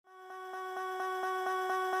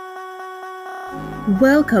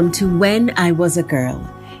Welcome to When I Was a Girl.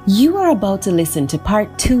 You are about to listen to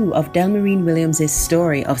part 2 of Delmarine Williams'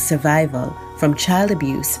 story of survival from child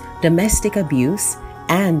abuse, domestic abuse,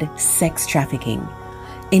 and sex trafficking.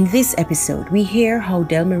 In this episode, we hear how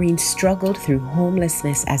Delmarine struggled through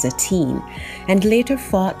homelessness as a teen and later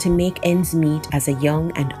fought to make ends meet as a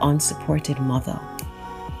young and unsupported mother.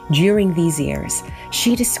 During these years,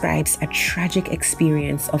 she describes a tragic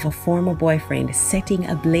experience of a former boyfriend setting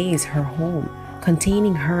ablaze her home,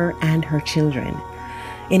 containing her and her children.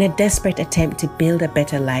 In a desperate attempt to build a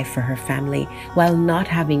better life for her family while not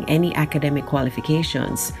having any academic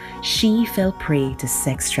qualifications, she fell prey to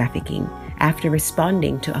sex trafficking after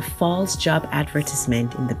responding to a false job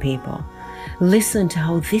advertisement in the paper. Listen to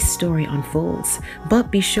how this story unfolds, but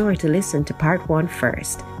be sure to listen to part 1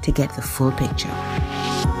 first to get the full picture.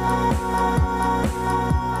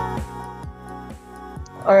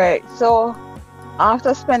 All right, so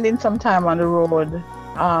after spending some time on the road,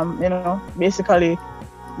 basically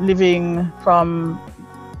living from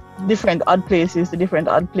different odd places to different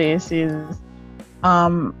odd places,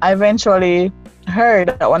 I eventually heard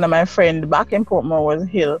that one of my friends back in Portmore was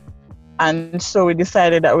ill, and so we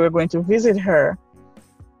decided that we were going to visit her.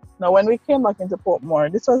 Now, when we came back into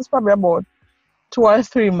Portmore, this was probably about 2 or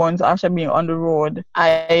 3 months after being on the road,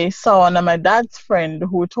 I saw one of my dad's friend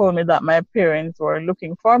who told me that my parents were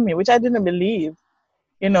looking for me, which I didn't believe,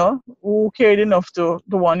 who cared enough to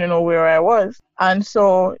want to know where I was. And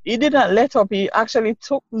so he didn't let up. He actually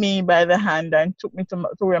took me by the hand and took me to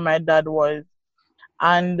where my dad was.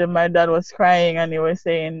 And my dad was crying and he was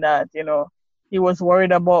saying that, he was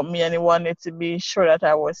worried about me and he wanted to be sure that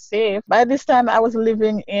I was safe. By this time, I was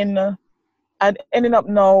living I'd ended up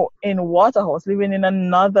now in Waterhouse, living in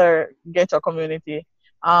another ghetto community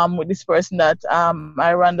with this person that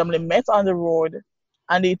I randomly met on the road,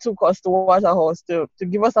 and he took us to Waterhouse to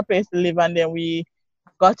give us a place to live, and then we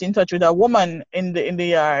got in touch with a woman in the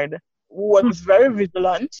yard who was very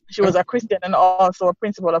vigilant. She was a Christian and also a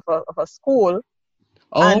principal of a school.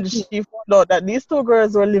 Oh. And she found out that these 2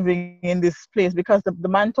 girls were living in this place because the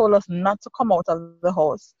man told us not to come out of the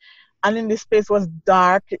house. And in this place was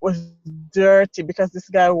dark, it was dirty because this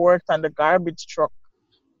guy worked on the garbage truck.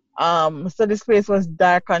 So this place was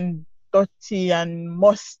dark and dirty and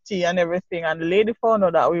musty and everything. And the lady found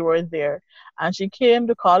out that we were there. And she came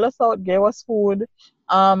to call us out, gave us food,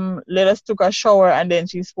 let us took a shower, and then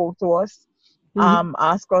she spoke to us,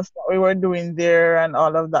 asked us what we were doing there and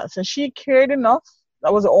all of that. So she cared enough.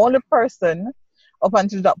 That was the only person up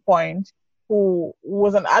until that point who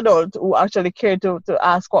was an adult who actually cared to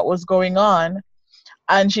ask what was going on.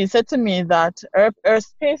 And she said to me that her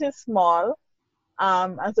space is small,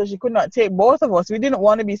 and so she could not take both of us. We didn't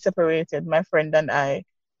want to be separated, my friend and I.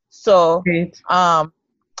 So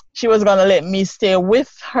she was going to let me stay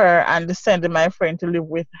with her and send my friend to live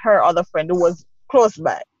with her other friend who was close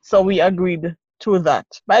by. So we agreed to that.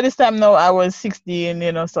 By this time now, I was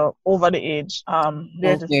 16, so over the age,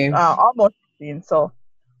 almost 16, so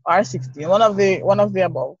or 16, one of the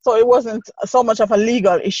above. So it wasn't so much of a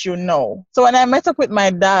legal issue, no. So when I met up with my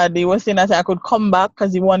dad, he was saying that I could come back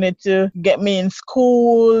because he wanted to get me in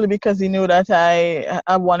school because he knew that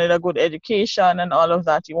I wanted a good education and all of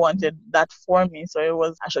that. He wanted that for me. So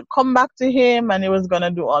I should come back to him and he was going to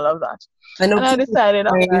do all of that. And I decided,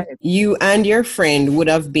 all right. You and your friend would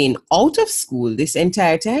have been out of school this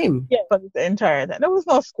entire time. Yeah, for the entire time. There was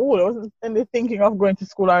no school. I wasn't really thinking of going to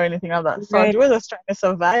school or anything of that sort. Right. We were just trying to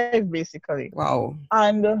survive, basically. Wow.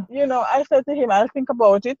 And, I said to him, I'll think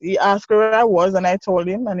about it. He asked where I was, and I told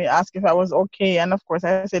him, and he asked if I was okay. And, of course,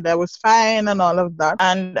 I said I was fine and all of that.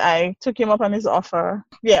 And I took him up on his offer.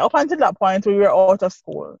 Yeah, up until that point, we were out of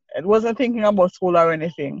school. I wasn't thinking about school or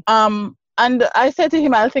anything. And I said to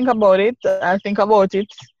him, I'll think about it,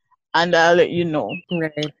 and I'll let you know.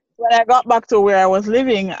 Right. When I got back to where I was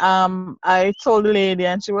living, I told the lady,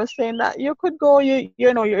 and she was saying that you could go,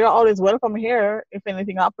 you're always welcome here. If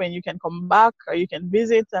anything happens, you can come back or you can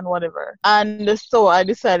visit and whatever. And so I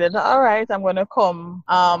decided, all right, I'm going to come.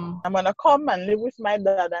 I'm going to come and live with my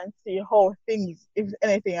dad and see how things, if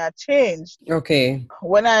anything, had changed. Okay.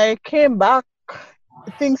 When I came back,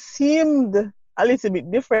 things seemed a little bit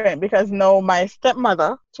different because now my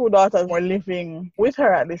stepmother, 2 daughters were living with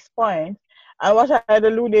her at this point. And what I had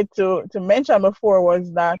alluded to mention before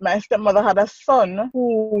was that my stepmother had a son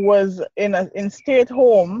who was in state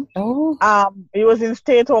home. Oh. He was in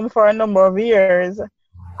state home for a number of years.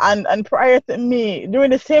 And prior to me, during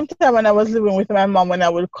the same time when I was living with my mom, when I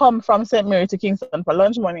would come from St. Mary to Kingston for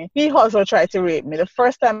lunch money, he also tried to rape me. The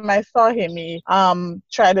first time I saw him, he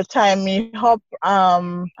tried to tie me up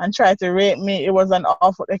and tried to rape me. It was an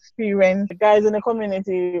awful experience. The guys in the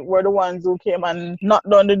community were the ones who came and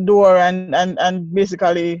knocked on the door and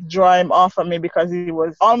basically draw him off of me because he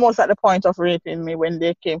was almost at the point of raping me when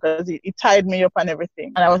they came, because he tied me up and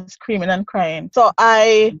everything, and I was screaming and crying. So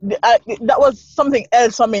I that was something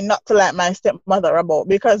else for me not to like my stepmother about,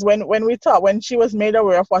 because when we talked, when she was made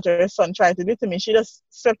aware of what her son tried to do to me, she just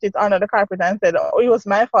swept it under the carpet and said, oh, it was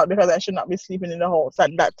my fault because I should not be sleeping in the house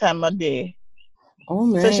at that time of day. Oh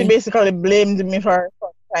man. So she basically blamed me for her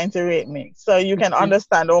son trying to rape me. So you can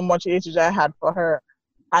understand how much hatred I had for her.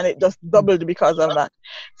 And it just doubled because of that.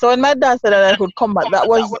 So when my dad said that I could come back, that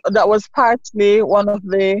was partly one of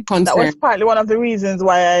the reasons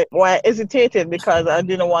why I hesitated, because I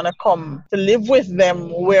didn't want to come to live with them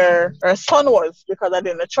where her son was, because I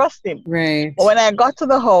didn't trust him. Right. But when I got to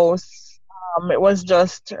the house, it was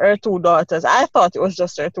just her two daughters. I thought it was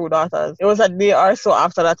just her two daughters. It was a day or so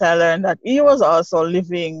after that I learned that he was also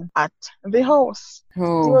living at the house.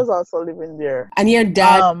 Oh. He was also living there. And your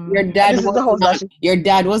dad your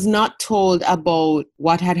dad was not told about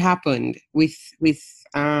what had happened with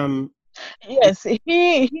Yes,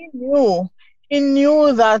 he knew. He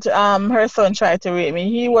knew that her son tried to rape me.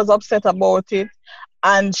 He was upset about it.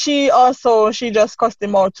 And she just cussed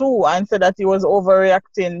him out too and said that he was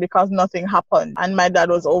overreacting because nothing happened. And my dad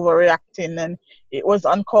was overreacting and it was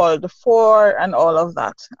uncalled for and all of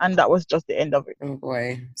that. And that was just the end of it. Oh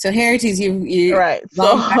boy. So here it is, you right.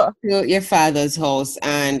 gone back to your father's house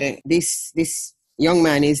and this young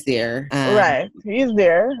man is there. Right. He's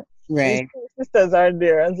there. Right. His sisters are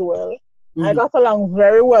there as well. Mm-hmm. I got along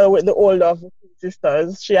very well with the older of the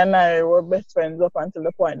sisters. She and I were best friends up until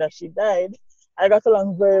the point that she died. I got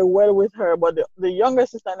along very well with her, but the younger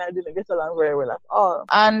sister and I didn't get along very well at all.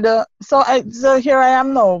 And so here I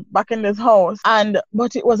am now, back in this house.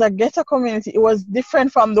 But it was a ghetto community. It was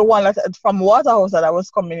different from the one from Waterhouse that I was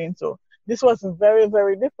coming into. This was very,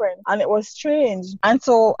 very different, and it was strange. And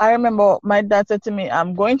so I remember my dad said to me,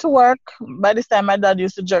 I'm going to work. By this time, my dad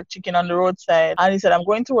used to jerk chicken on the roadside, and he said, I'm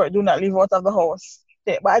going to work. Do not leave out of the house.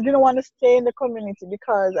 But I didn't want to stay in the community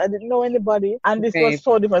because I didn't know anybody, and this was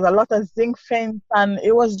so different. A lot of zinc fence, and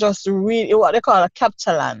it was just really what they call a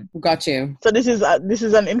capture land. Got you. So this is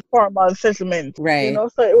an informal settlement, right? You know,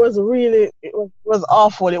 so it was really it was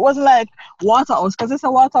awful. It wasn't like Waterhouse, because it's a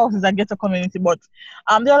Waterhouse is a ghetto community, but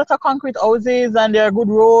there are a lot of concrete houses and there are good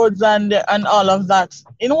roads and all of that.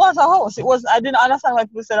 In Waterhouse, I didn't understand why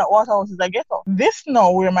people said that Waterhouse is a ghetto. This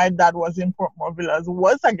now where my dad was in Portmore Villas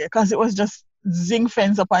was a ghetto, because it was just zinc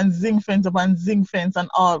fence upon zinc fence upon zinc fence and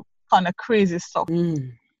all kind of crazy stuff.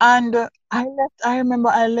 And I remember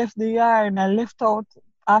I left the yard and I left out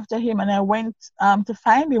after him, and I went to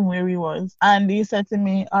find him where he was, and he said to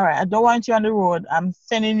me, all right, I don't want you on the road, I'm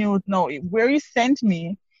sending you now. Where he sent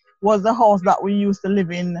me was the house that we used to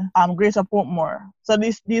live in, Greater Portmore. So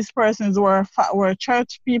these persons were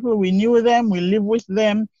church people. We knew them, we lived with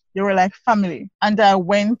them. They were like family. And I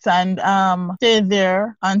went and stayed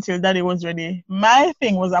there until Daddy was ready. My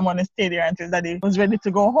thing was I'm going to stay there until Daddy was ready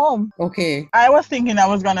to go home. Okay. I was thinking I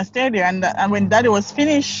was going to stay there. And when Daddy was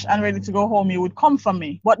finished and ready to go home, he would come for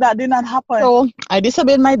me. But that did not happen. So I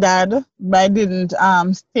disobeyed my dad, but I didn't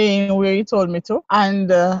stay where he told me to.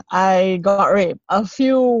 And I got raped. A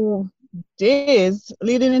few days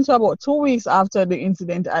leading into about 2 weeks after the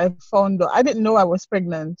incident, I found out I didn't know I was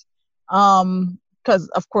pregnant. Because,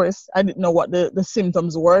 of course, I didn't know what the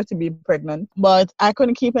symptoms were to be pregnant. But I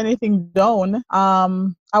couldn't keep anything down.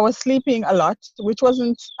 I was sleeping a lot, which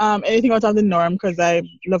wasn't anything out of the norm because I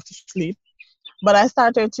love to sleep. But I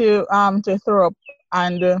started to throw up.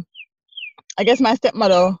 And I guess my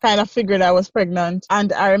stepmother kind of figured I was pregnant.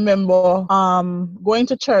 And I remember going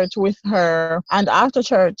to church with her. And after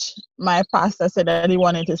church, my pastor said that he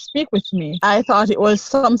wanted to speak with me. I thought it was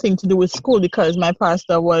something to do with school because my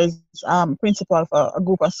pastor was principal for a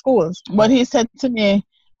group of schools. But he said to me,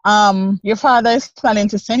 your father is planning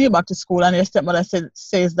to send you back to school, and your stepmother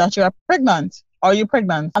says that you're pregnant. Are you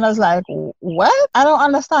pregnant? And I was like, what? I don't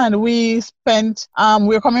understand. We're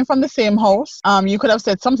coming from the same house. You could have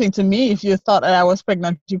said something to me if you thought that I was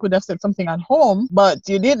pregnant. You could have said something at home, but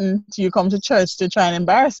you didn't. You come to church to try and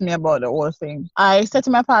embarrass me about the whole thing. I said to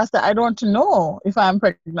my pastor, I don't know if I'm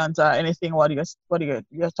pregnant or anything. What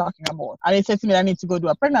you're talking about? And he said to me, I need to go do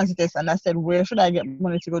a pregnancy test. And I said, where should I get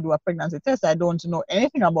money to go do a pregnancy test? I don't know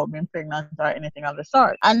anything about being pregnant or anything of the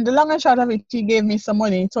sort. And the long and short of it, he gave me some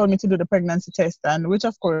money. He told me to do the pregnancy test. test, and which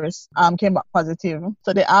of course came back positive.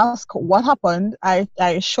 So they asked what happened. I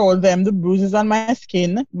showed them the bruises on my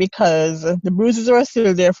skin because the bruises were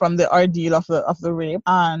still there from the ordeal of the rape,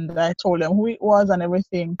 and I told them who it was and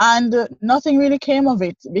everything. And nothing really came of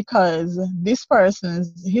it because this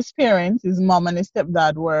person's his parents, his mom and his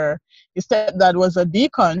stepdad was a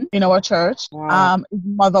deacon in our church. Wow. His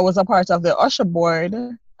mother was a part of the usher board.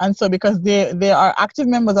 And so because they are active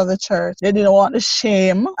members of the church, they didn't want the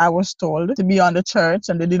shame, I was told, to be on the church,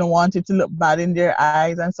 and they didn't want it to look bad in their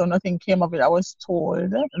eyes. And so nothing came of it. I was told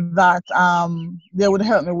that they would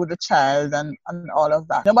help me with the child and all of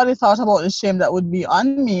that. Nobody thought about the shame that would be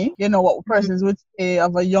on me, you know, what persons would say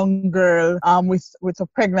of a young girl with a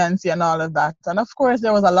pregnancy and all of that. And of course,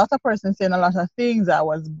 there was a lot of persons saying a lot of things. I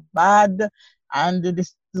was bad, and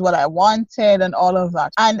this is what I wanted and all of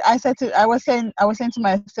that. And I was saying to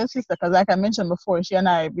my sister, because like I mentioned before, she and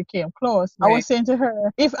I became close. Right. I was saying to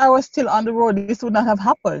her, if I was still on the road, this would not have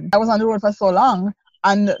happened. I was on the road for so long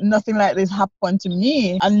and nothing like this happened to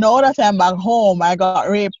me. And now that I'm back home, I got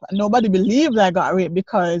raped. Nobody believed I got raped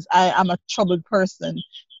because I am a troubled person.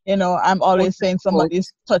 You know, I'm always saying somebody's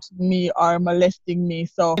touching me or molesting me.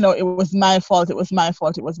 So, you know, it was my fault. Right.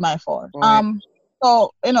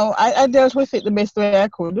 So, you know, I dealt with it the best way I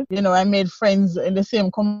could. You know, I made friends in the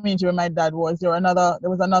same community where my dad was. There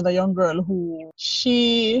was another young girl who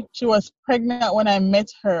she was pregnant when I met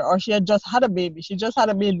her, or she had just had a baby. She just had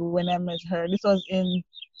a baby when I met her. This was in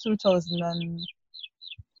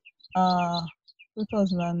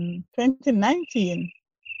 2019.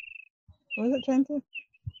 Was it 20?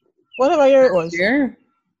 Whatever year it was. Sure.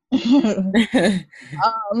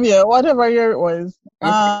 Yeah, whatever year it was.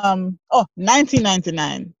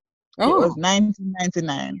 1999. Oh. It was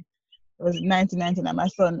 1999. It was 1999. My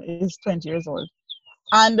son is 20 years old.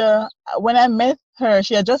 And when I met her,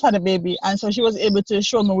 she had just had a baby, and so she was able to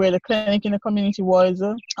show me where the clinic in the community was.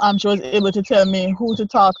 She was able to tell me who to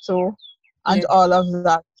talk to and all of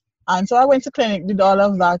that. And so I went to clinic, did all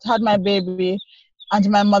of that, had my baby. And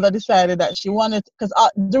my mother decided that she wanted, because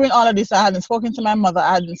during all of this, I hadn't spoken to my mother.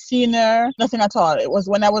 I hadn't seen her, nothing at all. It was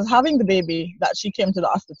when I was having the baby that she came to the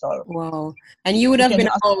hospital. Wow. And you would have been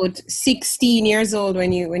about 16 years old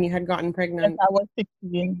when you had gotten pregnant. Yes, I was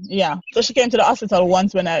 16, yeah. So she came to the hospital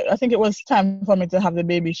once when I think it was time for me to have the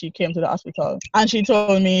baby. She came to the hospital. And she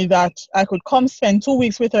told me that I could come spend 2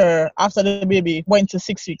 weeks with her after the baby went to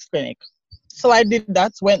 6 weeks clinic. So I did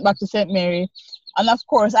that, went back to St. Mary. And of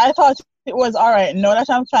course, I thought it was all right. Now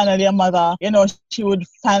that I'm finally a mother, you know, she would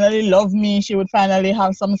finally love me. She would finally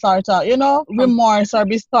have some sort of, you know, remorse or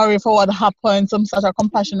be sorry for what happened, some sort of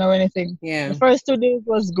compassion or anything. Yeah. The first 2 days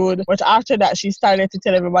was good. But after that, she started to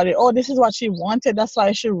tell everybody, oh, this is what she wanted. That's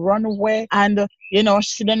why she run away. And, you know,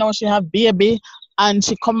 she didn't know she had baby. And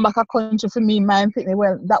she come back a country for me, man. Thinking,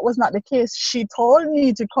 well, that was not the case. She told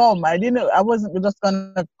me to come. I wasn't just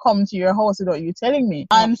gonna come to your house without you telling me.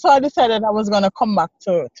 And so I decided I was gonna come back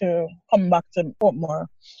to Portmore.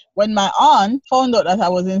 When my aunt found out that I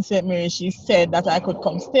was in St. Mary, she said that I could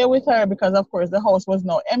come stay with her because, of course, the house was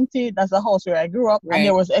now empty. That's the house where I grew up. Right. And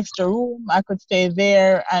there was extra room. I could stay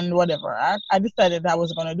there and whatever. I decided I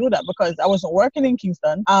was going to do that because I wasn't working in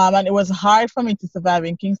Kingston. And it was hard for me to survive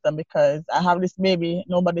in Kingston because I have this baby,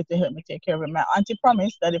 nobody to help me take care of it. My auntie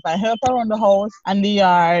promised that if I help her around the house and the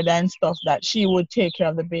yard and stuff, that she would take care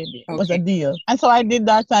of the baby. Okay. It was a deal. And so I did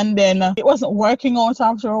that, and then it wasn't working out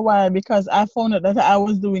after a while because I found out that I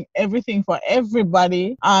was doing everything for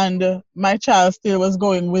everybody, and my child still was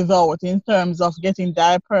going without in terms of getting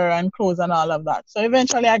diaper and clothes and all of that. So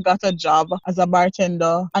eventually I got a job as a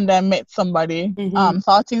bartender, and I met somebody,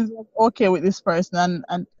 thought things were okay with this person,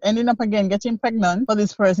 and ending up again getting pregnant for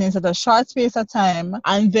this person in such a short space of time,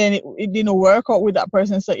 and then it didn't work out with that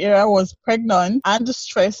person. So here I was pregnant and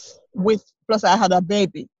stressed plus I had a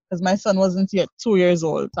baby. Because my son wasn't yet 2 years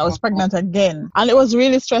old. So I was pregnant again. And it was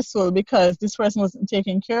really stressful because this person wasn't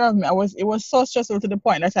taking care of me. It was so stressful to the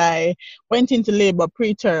point that I went into labor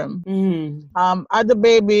preterm. Had the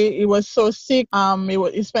baby, he was so sick.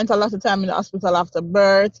 He spent a lot of time in the hospital after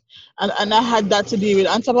birth. And I had that to deal with.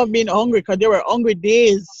 On top of being hungry, because there were hungry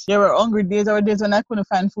days. There were days when I couldn't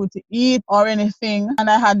find food to eat or anything. And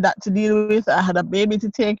I had that to deal with. I had a baby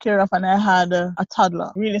to take care of, and I had a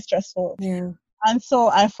toddler. Really stressful. Yeah. And so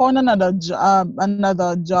I found another job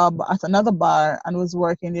at another bar and was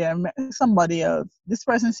working there and met somebody else. This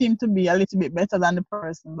person seemed to be a little bit better than the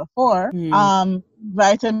person before.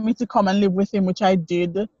 Invited me to come and live with him, which I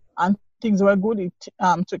did. And things were good. It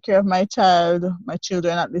took care of my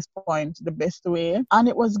children at this point, the best way. And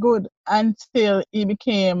it was good until he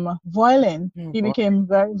became violent. He became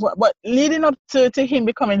very, but leading up to him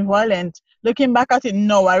becoming violent, looking back at it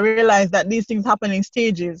now, I realized that these things happen in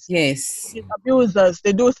stages. Yes. These abusers,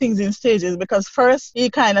 they do things in stages, because first he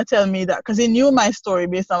kind of tell me that, because he knew my story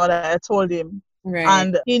based on what I told him. Right.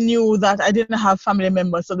 And he knew that I didn't have family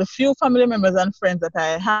members. So the few family members and friends that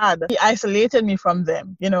I had, he isolated me from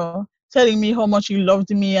them, you know, telling me how much he loved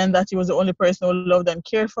me and that he was the only person who loved and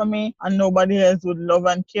cared for me, and nobody else would love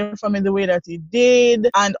and care for me the way that he did,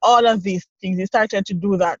 and all of these things. He started to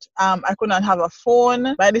do that. I could not have a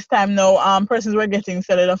phone. By this time now, persons were getting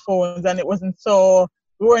cellular phones, and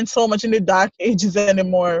we weren't so much in the dark ages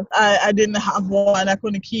anymore. I didn't have one. I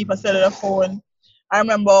couldn't keep a cellular phone. I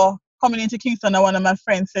remember coming into Kingston, and one of my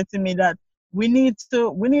friends said to me that we need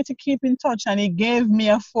to keep in touch, and he gave me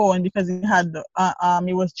a phone because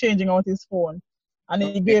he was changing out his phone, and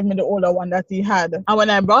he gave me the older one that he had. And when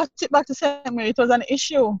I brought it back to St. Mary, it was an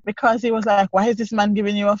issue, because he was like, why is this man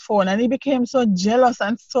giving you a phone? And he became so jealous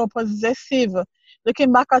and so possessive.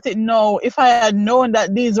 Looking back at it now, if I had known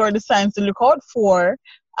that these were the signs to look out for,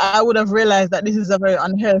 I would have realized that this is a very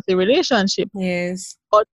unhealthy relationship. Yes.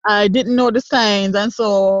 But I didn't know the signs, and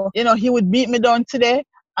so, you know, he would beat me down today,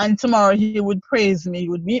 and tomorrow he would praise me. He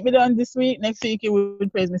would beat me down this week, next week he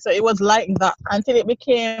would praise me. So it was like that until it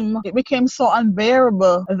became so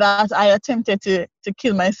unbearable that I attempted to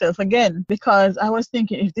kill myself again, because I was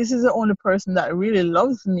thinking, if this is the only person that really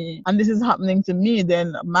loves me and this is happening to me,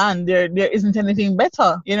 then man, there isn't anything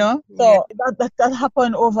better, you know? So that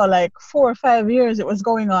happened over like 4 or 5 years. It was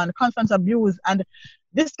going on, constant abuse. And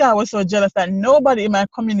this guy was so jealous that nobody in my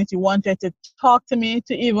community wanted to talk to me,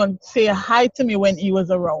 to even say hi to me when he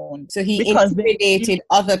was around. So he intimidated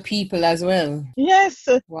other people as well. Yes.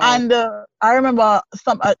 Wow. And I remember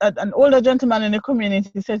an older gentleman in the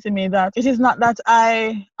community said to me that it is not that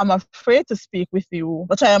I am afraid to speak with you,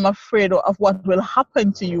 but I am afraid of what will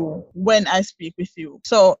happen to you when I speak with you.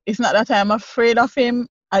 So it's not that I am afraid of him.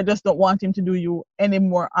 I just don't want him to do you any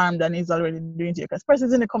more harm than he's already doing to you. Because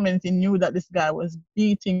persons in the community knew that this guy was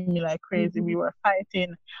beating me like crazy. Mm-hmm. We were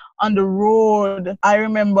fighting on the road. I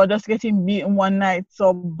remember just getting beaten one night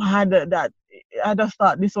so bad that I just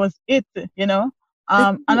thought this was it, you know.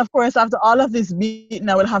 And of course, after all of this beating,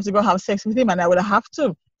 I would have to go have sex with him, and I would have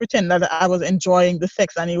to pretend that I was enjoying the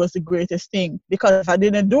sex and it was the greatest thing. Because if I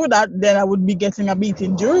didn't do that, then I would be getting a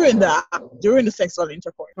beating during the sexual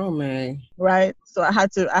intercourse. Oh my! Right. So I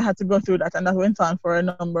had to go through that, and that went on for a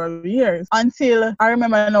number of years until I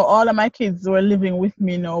remember now all of my kids were living with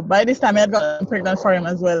me now. By this time I had gotten pregnant for him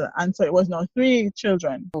as well, and so it was now 3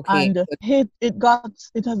 children. Okay. And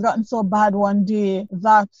it has gotten so bad one day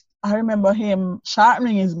that I remember him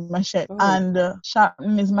sharpening his machete and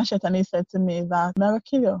he said to me that, I'm going to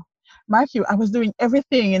kill you. Mark you, I was doing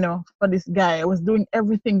everything, you know, for this guy. I was doing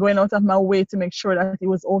everything, going out of my way to make sure that he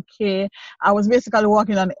was okay. I was basically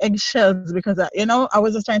walking on eggshells because, I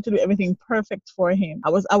was just trying to do everything perfect for him.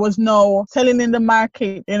 I was now selling in the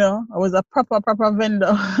market, you know. I was a proper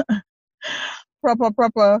vendor. proper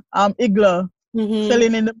igler. Mm-hmm.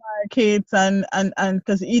 Selling in the markets and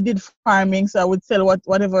because he did farming, so I would sell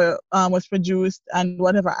whatever was produced and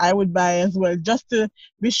whatever I would buy as well, just to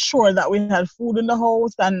be sure that we had food in the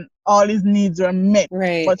house and all his needs were met.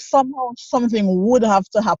 Right. But somehow something would have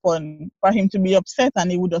to happen for him to be upset, and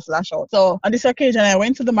he would just lash out. So on this occasion, I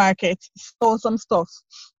went to the market, sold some stuff,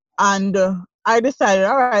 and I decided,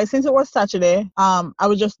 all right, since it was Saturday, I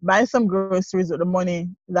would just buy some groceries with the money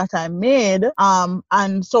that I made,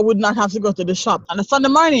 and so would not have to go to the shop on a Sunday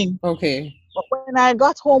morning. Okay. But when I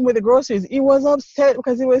got home with the groceries, he was upset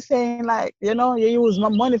because he was saying, like, you use my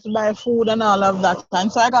money to buy food and all of that.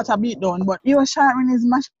 And so I got a beat down. But he was sharpening his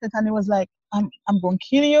machete and he was like, I'm going to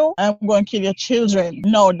kill you. I'm going to kill your children.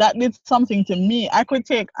 No, that did something to me. I could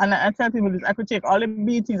take, and I tell people this, I could take all the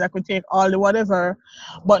beatings, I could take all the whatever,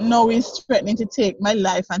 but now he's threatening to take my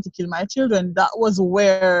life and to kill my children. That was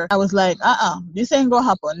where I was like, this ain't going to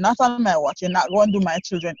happen. Not on my watch. You're not going to do my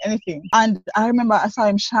children anything. And I remember I saw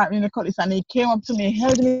him sharpening the cutlass, and he came up to me,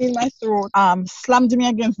 held me in my throat, slammed me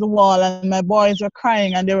against the wall, and my boys were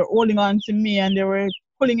crying, and they were holding on to me, and they were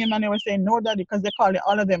pulling him, and they were saying, no, daddy, because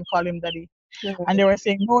all of them call him daddy. Yeah. And they were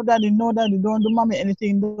saying, no, daddy, don't do mommy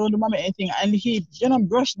anything, don't do mommy anything. And he,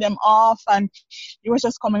 brushed them off, and he was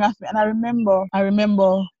just coming at me. And I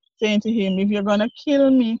remember saying to him, if you're going to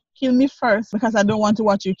kill me, kill me first because I don't want to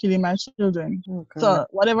watch you killing my children. So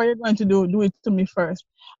whatever you're going to do, do it to me first.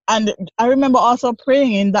 And I remember also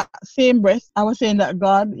praying in that same breath. I was saying that,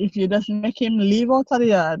 God, if you just make him leave out of the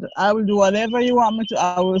yard, I will do whatever you want me to.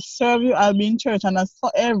 I will serve you. I'll be in church. And I saw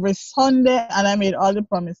every Sunday, and I made all the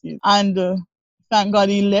promises. And thank God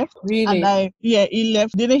he left. Really? And he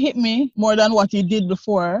left. Didn't hit me more than what he did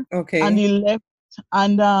before. Okay. And he left.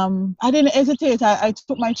 And I didn't hesitate. I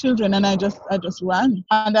took my children and I just ran.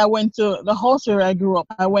 And I went to the house where I grew up.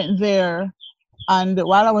 I went there. And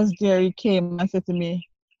while I was there, he came and said to me,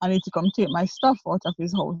 I need to come take my stuff out of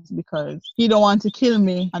his house because he don't want to kill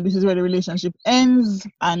me. And this is where the relationship ends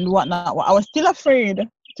and whatnot. I was still afraid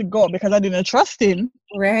to go because I didn't trust him.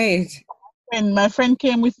 Right. When my friend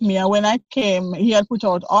came with me, and when I came, he had put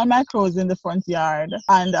out all my clothes in the front yard.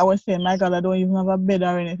 And I was saying, my God, I don't even have a bed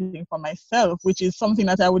or anything for myself, which is something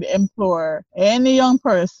that I would implore any young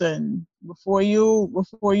person before you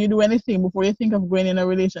do anything, before you think of going in a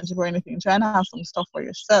relationship or anything, try and have some stuff for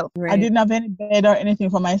yourself. Right. I didn't have any bed or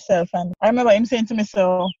anything for myself. And I remember him saying to me,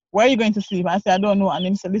 so where are you going to sleep? I said, I don't know. And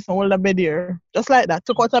he said, listen, hold a bed here. Just like that.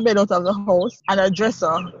 Took out a bed out of the house and a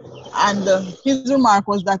dresser. And his remark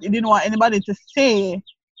was that he didn't want anybody to say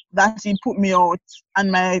that he put me out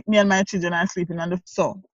and me and my children are sleeping on the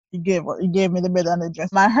floor. He gave me the bed and the dress.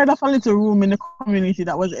 I heard of a little room in the community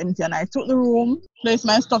that was empty, and I took the room, placed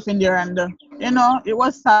my stuff in there, and it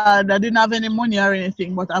was sad. I didn't have any money or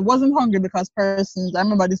anything, but I wasn't hungry because persons. I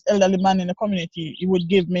remember this elderly man in the community. He would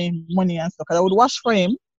give me money and stuff. I would wash for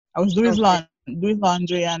him. I was do his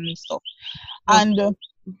laundry and stuff. And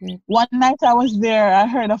one night I was there, I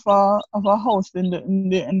heard of a house in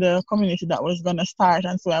the community that was gonna start,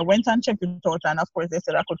 and so I went and checked it out, and of course they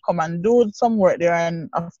said I could come and do some work there,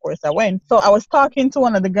 and of course I went. So I was talking to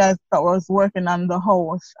one of the guys that was working on the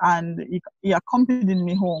house, and he accompanied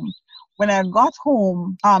me home. When I got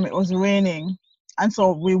home, it was raining, and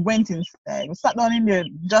so we went inside. We sat down in there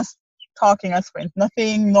just talking as friends,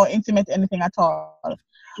 nothing, no intimate anything at all.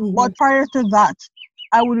 But prior to that,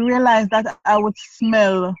 I would realize that I would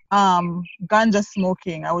smell ganja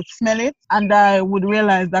smoking. I would smell it, and I would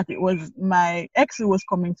realize that it was my ex who was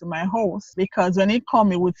coming to my house, because when he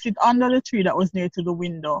come, he would sit under the tree that was near to the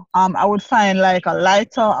window. I would find like a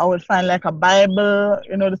lighter, I would find like a Bible,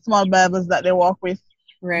 the small Bibles that they walk with,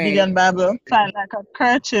 Gideon Bible, find like a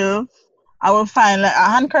kerchief. I would find like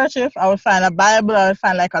a handkerchief, I would find a Bible, I would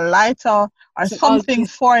find like a lighter or something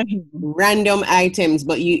for him. Random items,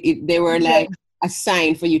 but they were like a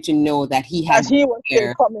sign for you to know that he was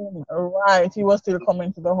still coming. Right, he was still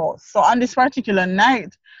coming to the house. So on this particular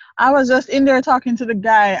night, I was just in there talking to the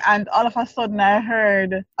guy, and all of a sudden I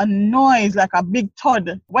heard a noise like a big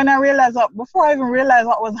thud. When I realized before I even realized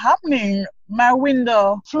what was happening, my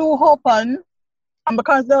window flew open. And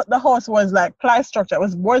because the house was like ply structure, it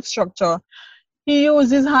was board structure, he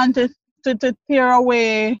used his hand to tear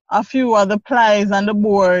away a few of the plies and the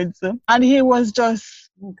boards. And he was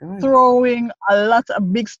just throwing a lot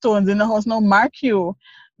of big stones in the house. Now, mark you,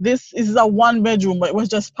 this is a one bedroom, but it was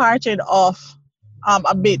just parted off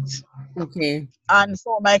a bit. Okay. And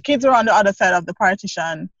so my kids were on the other side of the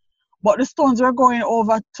partition, but the stones were going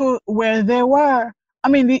over to where they were. I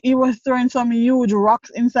mean, he was throwing some huge rocks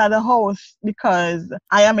inside the house because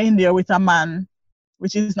I am in there with a man,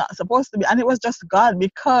 which is not supposed to be. And it was just God,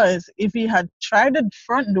 because if he had tried the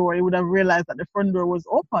front door, he would have realized that the front door was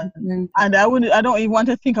open. Mm-hmm. And I don't even want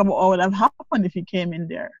to think about what would have happened if he came in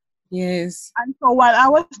there. Yes. And so while I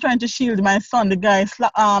was trying to shield my son, the guy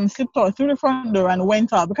slipped out through the front door and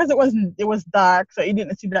went out, because it was dark, so he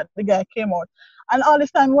didn't see that the guy came out. And all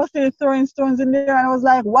this time he was still throwing stones in there, and I was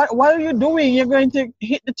like, what are you doing? You're going to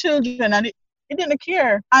hit the children. And he didn't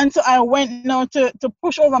care. And so I went now to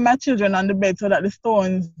push over my children on the bed so that the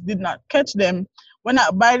stones did not catch them.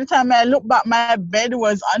 By the time I looked back, my bed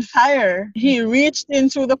was on fire. He reached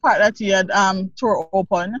into the part that he had tore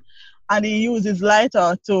open, and he used his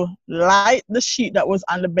lighter to light the sheet that was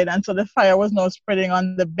on the bed. And so the fire was now spreading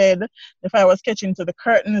on the bed. The fire was catching to the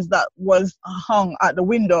curtains that was hung at the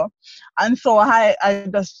window. And so I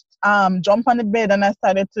just jumped on the bed, and I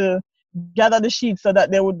started to gather the sheets so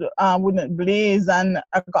that they wouldn't blaze. And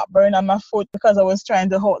I got burned on my foot because I was trying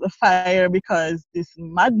to hold the fire, because this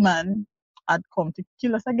madman had come to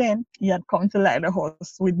kill us again. He had come to light the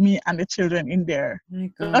house with me and the children in there.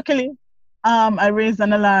 Luckily, I raised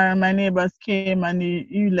an alarm. My neighbors came and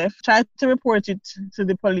he left. Tried to report it to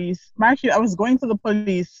the police. Mark you, I was going to the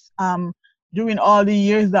police during all the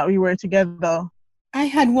years that we were together I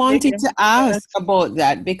had wanted to ask about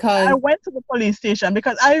that because I went to the police station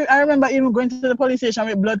because I remember even going to the police station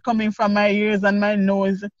with blood coming from my ears and my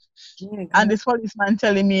nose. And this policeman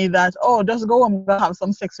telling me that, oh, just go home and have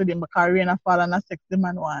some sex with him because Rihanna fall and a sex the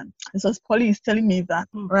man one. This was police telling me that,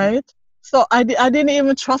 right? So I didn't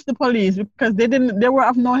even trust the police because they were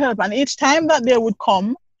of no help. And each time that they would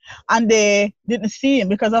come and they didn't see him,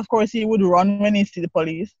 because of course he would run when he see the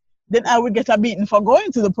police, then I would get a beating for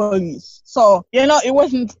going to the police. So, you know, it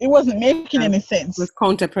wasn't making any sense. It was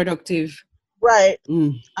counterproductive. Right.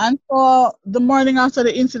 And so the morning after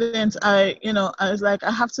the incident, I was like,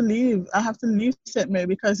 I have to leave St. Mary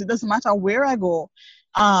because it doesn't matter where I go.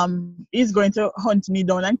 He's going to hunt me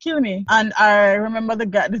down and kill me. And I remember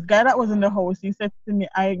this guy that was in the house, he said to me,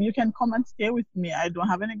 you can come and stay with me. I don't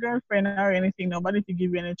have any girlfriend or anything, nobody to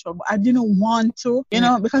give you any trouble. I didn't want to,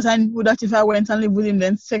 because I knew that if I went and lived with him,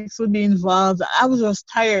 then sex would be involved. I was just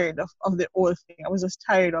tired of the whole thing. I was just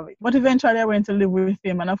tired of it. But eventually I went to live with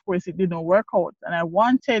him, and of course it didn't work out. And I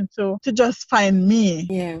wanted to just find me.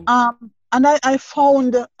 Yeah. And I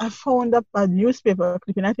found a newspaper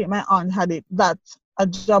clipping. I think my aunt had it, that a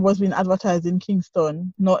job was being advertised in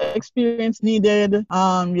Kingston. No experience needed.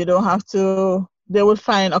 You don't have to. They would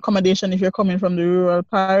find accommodation if you're coming from the rural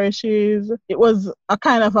parishes. It was a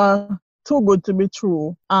kind of a too good to be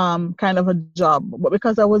true kind of a job. But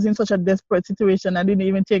because I was in such a desperate situation, I didn't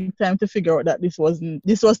even take time to figure out that this was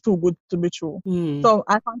too good to be true. So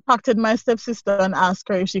I contacted my stepsister and asked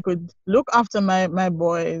her if she could look after my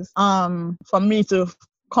boys for me to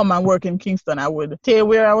come and work in Kingston. I would stay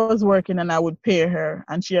where I was working and I would pay her,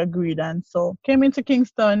 and she agreed. And so came into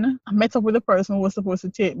Kingston, met up with the person who was supposed to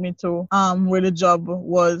take me to where the job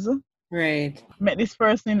was. Right. Met this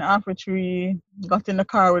person in Afro-Tree, got in the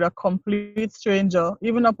car with a complete stranger.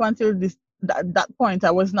 Even up until that point,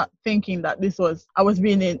 I was not thinking that I was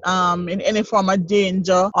being in any form of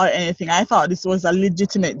danger or anything. I thought this was a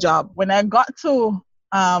legitimate job. When I got to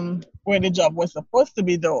where the job was supposed to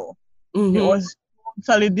be, though, it was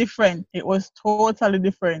totally different. There were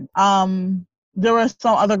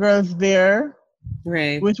some other girls there.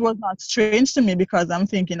 Right. Which was not strange to me because I'm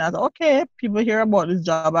thinking that, okay, people hear about this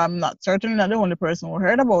job. I'm certainly not the only person who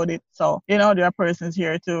heard about it. So, there are persons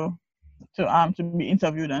here to be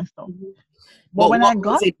interviewed and stuff. But when what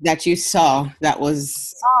was it that you saw that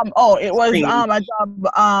was it was a job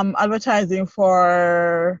advertising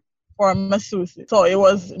for masseuse. So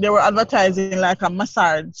they were advertising like a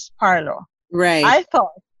massage parlor. Right. I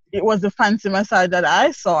thought it was the fancy massage that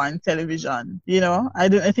I saw on television. I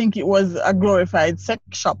didn't think it was a glorified sex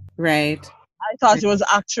shop. Right. I thought it was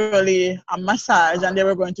actually a massage, and they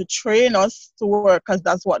were going to train us to work, because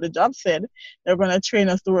that's what the job said. They were going to train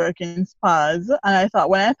us to work in spas. And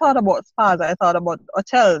when I thought about spas, I thought about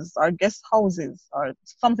hotels or guest houses or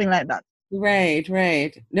something like that. Right.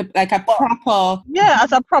 Like a proper... Yeah,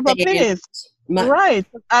 as a proper place. Right.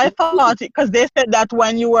 I thought, because they said that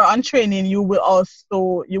when you were on training, you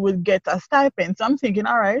would get a stipend. So I'm thinking,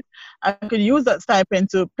 all right, I could use that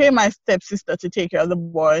stipend to pay my stepsister to take care of the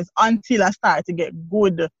boys until I start to get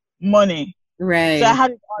good money. Right. So I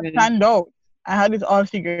had it all planned out. I had it all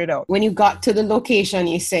figured out. When you got to the location,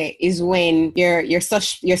 you say, is when your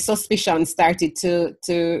suspicion started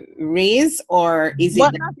to raise, or is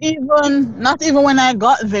it? Not even when I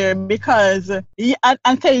got there, because I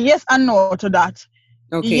say yes and no to that.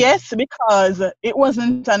 Okay. Yes, because it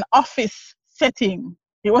wasn't an office setting.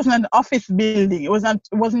 It wasn't an office building. It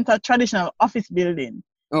wasn't a traditional office building.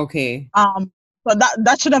 Okay. So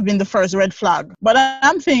that should have been the first red flag. But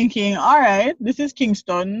I'm thinking, all right, this is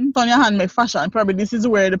Kingston, Sonia Handmade Fashion. Probably this is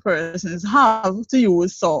where the persons have to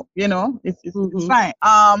use. So, it's fine.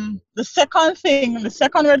 The second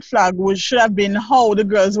red flag should have been how the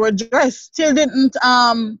girls were dressed. Still didn't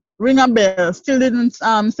ring a bell. Still didn't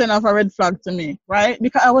send off a red flag to me, right?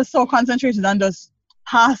 Because I was so concentrated on just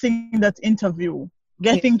passing that interview,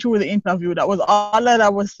 getting through the interview. That was all that I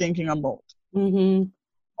was thinking about. Mm-hmm.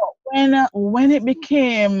 When it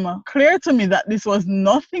became clear to me that this was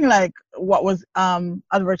nothing like what was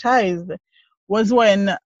advertised, was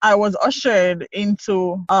when I was ushered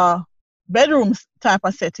into a bedroom type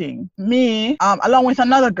of setting. Me, along with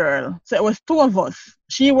another girl. So it was two of us.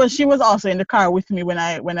 She was also in the car with me when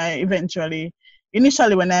I initially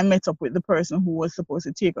when I met up with the person who was supposed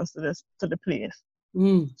to take us to the place.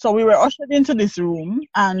 So we were ushered into this room,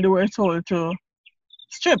 and we were told to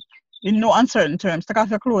strip. In no uncertain terms, take off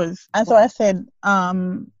your clothes. And so I said,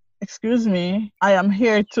 excuse me, I am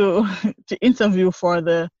here to interview for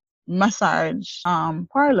the massage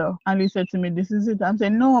parlor, and he said to me, "This is it." I'm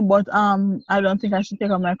saying, "No, but I don't think I should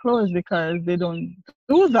take off my clothes because they don't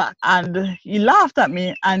do that." And he laughed at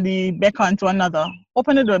me and he beckoned to another,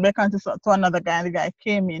 opened the door, beckoned to another guy, and the guy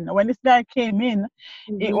came in. When this guy came in,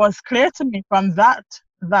 it was clear to me from that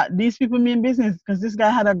these people mean business, because this guy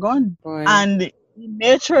had a gun. Boy. And he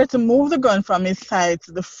made sure to move the gun from his side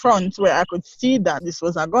to the front where I could see that this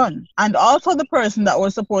was a gun. And also the person that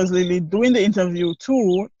was supposedly doing the interview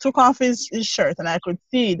too took off his shirt, and I could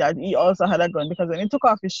see that he also had a gun, because when he took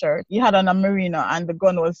off his shirt, he had on a merino and the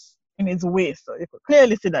gun was in his waist, so you could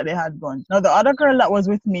clearly see that they had guns. Now the other girl that was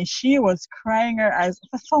with me, she was crying her eyes.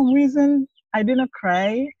 For some reason, I didn't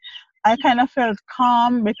cry. I kind of felt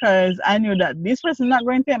calm because I knew that this person not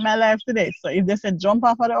going to take my life today. So if they said jump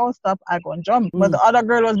off of the house top, I go and jump. But the other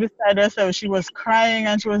girl was beside herself. She was crying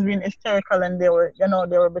and she was being hysterical, and they were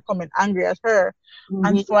becoming angry at her.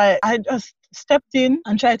 And so I just stepped in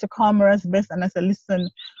and tried to calm her as best. And I said, listen,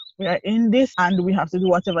 we are in this and we have to do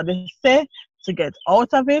whatever they say to get out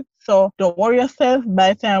of it. So don't worry yourself.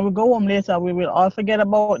 By the time we go home later, we will all forget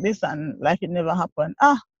about this and like it never happened.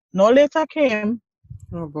 No later came.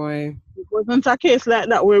 Oh boy. It wasn't a case like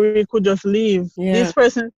that where we could just leave. Yeah. This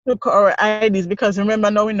person took our IDs, because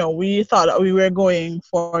remember now we thought that we were going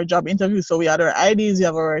for a job interview. So we had our IDs, we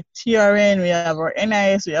have our TRN, we have our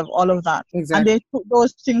NIS, we have all of that. Exactly. And they took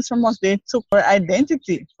those things from us. They took our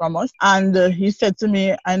identity from us. And he said to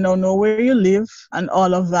me, I now know where you live and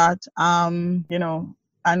all of that. I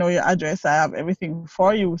know your address. I have everything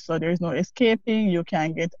for you. So there's no escaping. You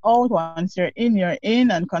can't get out. Once you're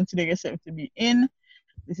in, and consider yourself to be in.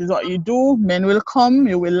 This is what you do. Men will come,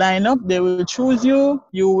 you will line up, they will choose you.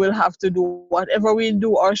 You will have to do whatever we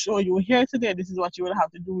do or show you here today. This is what you will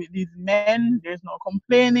have to do with these men. There's no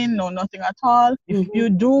complaining, no nothing at all. If you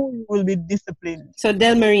do, you will be disciplined. So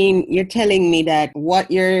Delmarine, you're telling me that what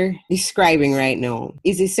you're describing right now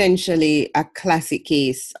is essentially a classic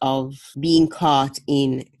case of being caught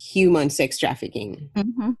in human sex trafficking.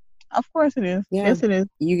 Mm-hmm. Of course it is. Yeah. Yes, it is.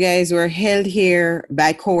 You guys were held here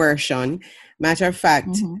by coercion. Matter of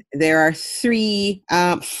fact, there are 3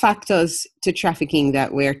 factors to trafficking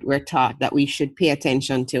that we're taught that we should pay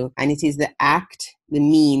attention to. And it is the act, the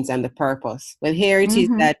means, and the purpose. Well, here it is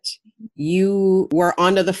that you were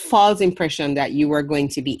under the false impression that you were going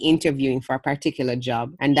to be interviewing for a particular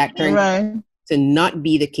job. And that turned out to not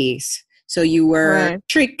be the case. So you were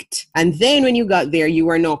tricked. And then when you got there, you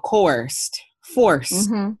were now coerced. Forced,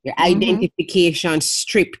 your identification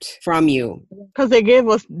stripped from you, because they gave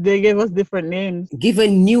us different names,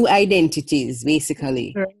 given new identities,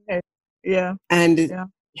 basically. Yeah. And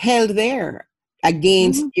held there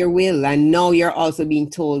against your will. And now you're also being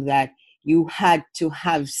told that you had to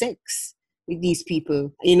have sex with these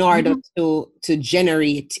people in order to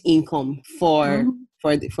generate income for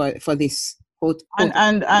this.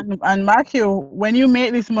 And mark you, when you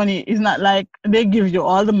make this money, it's not like they give you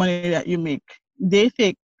all the money that you make. They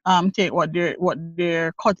take what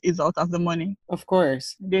their cut is out of the money. Of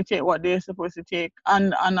course. They take what they're supposed to take.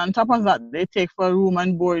 And on top of that, they take for room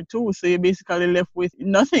and board too. So you're basically left with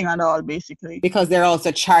nothing at all, basically. Because they're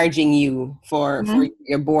also charging you for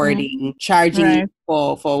your boarding, charging you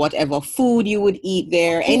for whatever food you would eat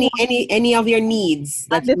there, any of your needs.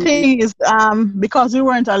 And the thing is, because we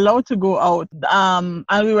weren't allowed to go out,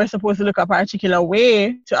 and we were supposed to look a particular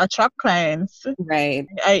way to attract clients. Right.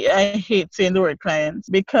 I hate saying the word clients,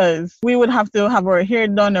 because we would have to have our hair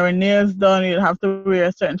done, our nails done, we'd have to wear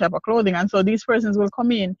a certain type of clothing. And so these persons will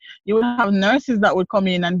come in. You would have nurses that would come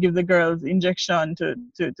in and give the girls injection to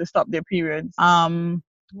stop their periods.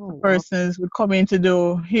 Persons would come in to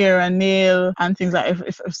do hair and nail and things like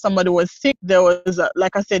if somebody was sick, there was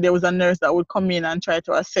like I said, there was a nurse that would come in and try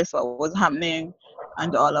to assess what was happening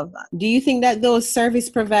and all of that. Do you think that those service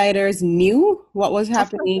providers knew what was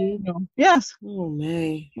happening? Yes. Oh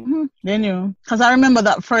my. They knew, because I remember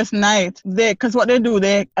that first night, because what they do,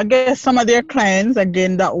 I guess some of their clients,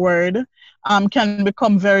 again that word, can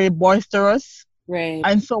become very boisterous. Right.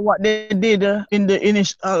 And so what they did in the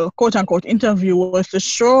initial quote-unquote interview was to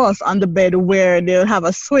show us on the bed where they'll have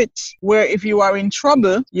a switch where if you are in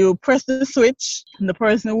trouble, you press the switch, and the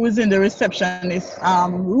person who is in the receptionist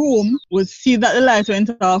room would see that the light went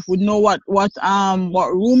off, would know what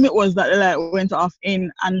room it was that the light went off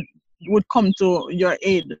in, and would come to your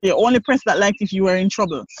aid. The only person that liked if you were in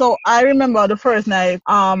trouble. So I remember the first night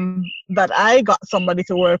that I got somebody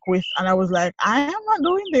to work with, and I was like, I am not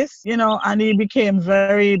doing this, and he became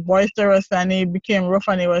very boisterous and he became rough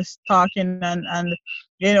and he was talking and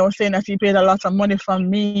saying that he paid a lot of money from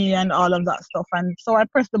me and all of that stuff. And so I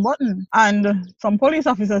pressed the button and some police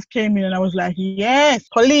officers came in and I was like, yes,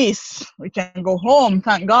 police, we can go home,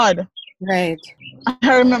 thank God. Right.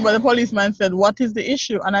 I remember the policeman said, what is the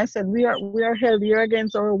issue? And I said, we are held here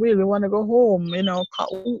against our will. We want to go home.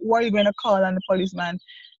 Who are you going to call? And the policeman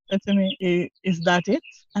said to me, is that it?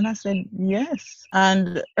 And I said, yes.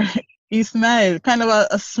 And he smiled, kind of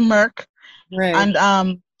a smirk. Right.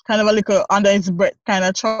 And kind of a little under his breath kind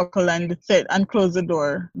of chuckle and said and closed the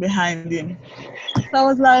door behind him. So I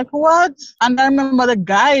was like, what? And I remember the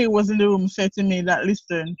guy who was in the room said to me that,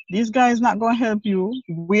 listen, this guy is not going to help you.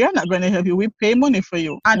 We are not going to help you. We pay money for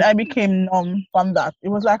you. And I became numb from that. It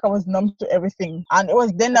was like I was numb to everything. And it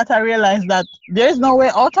was then that I realized that there is no way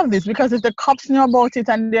out of this, because if the cops knew about it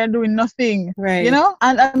and they're doing nothing, right.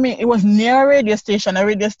 And I mean, it was near a radio station. A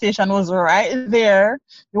radio station was right there.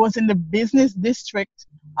 It was in the business district.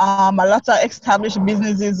 A lot of established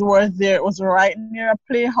businesses were there. It was right near a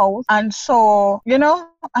playhouse. And so,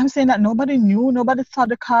 I'm saying that nobody knew, nobody saw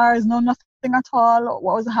the cars, nothing at all.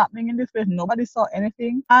 What was happening in this place? Nobody saw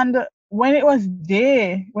anything. And when it was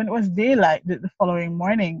daylight the following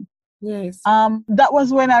morning, yes, that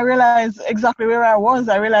was when I realized exactly where I was.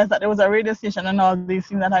 I realized that there was a radio station and all these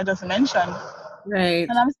things that I just mentioned. Right.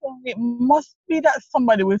 And I'm saying it must be that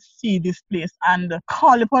somebody will see this place and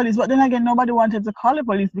call the police. But then again, nobody wanted to call the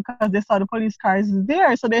police because they saw the police cars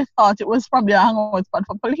there. So they thought it was probably a hangout spot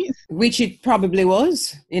for police. Which it probably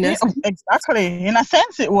was. Exactly. In a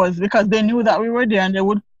sense it was, because they knew that we were there and they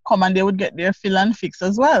would come and they would get their fill and fix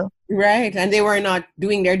as well. Right. And they were not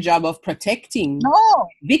doing their job of protecting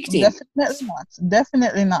victims.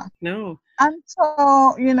 Definitely not. No. And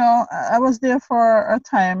so, I was there for a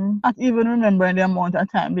time. I can't even remember the amount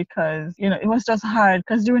of time because, it was just hard.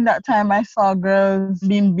 Because during that time, I saw girls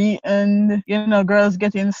being beaten, girls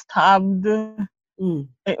getting stabbed. Mm.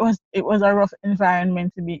 It was a rough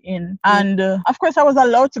environment to be in. And of course, I was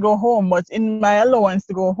allowed to go home, but in my allowance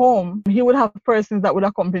to go home, he would have persons that would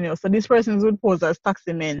accompany us. So these persons would pose as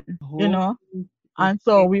taxi men, And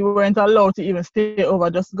so we weren't allowed to even stay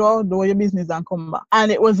over. Just go, do your business and come back.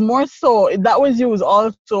 And it was more so, that was used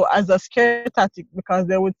also as a scare tactic, because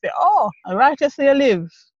they would say, oh, right, you say you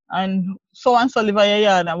live, and so live at your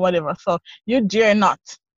yard and whatever. So you dare not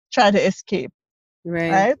try to escape.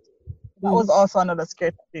 Right? That was also another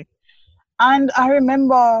scare tactic. And I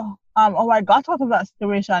remember, I got out of that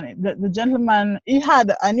situation. The gentleman,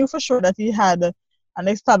 I knew for sure that he had an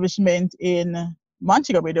establishment in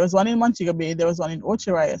Montego Bay. There was one in Montego Bay. There was one in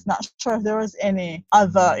Ocho Rios. Not sure if there was any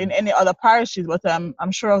other parishes, but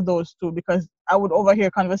I'm sure of those two, because I would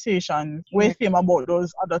overhear conversations with him about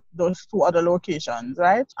those two other locations,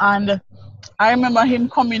 right? And I remember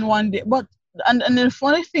him coming one day. And the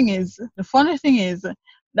funny thing is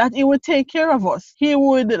that he would take care of us. He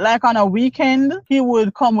would, like on a weekend, he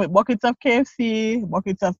would come with buckets of KFC,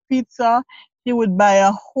 buckets of pizza. He would buy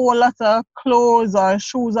a whole lot of clothes or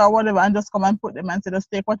shoes or whatever and just come and put them and say, just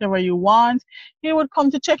take whatever you want. He would come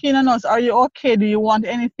to check in on us. Are you okay? Do you want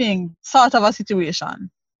anything? Sort of a situation.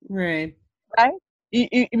 Right. Right?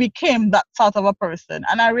 He became that sort of a person.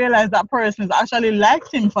 And I realized that person actually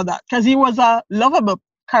liked him for that, because he was a lovable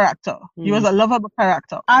character. He was a lovable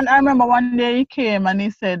character. And I remember one day he came and he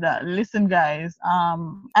said, listen guys, I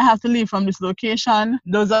have to leave from this location.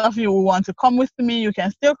 Those of you who want to come with me, you can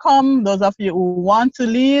still come. Those of you who want to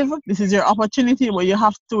leave, this is your opportunity, but you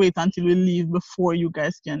have to wait until we leave before you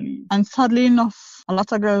guys can leave. And sadly enough, a lot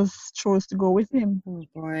of girls chose to go with him. Oh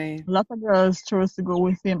boy. A lot of girls chose to go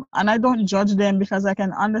with him. And I don't judge them, because I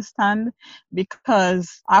can understand,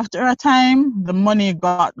 because after a time, the money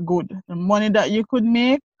got good. The money that you could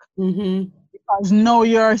make, because now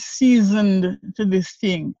you're seasoned to this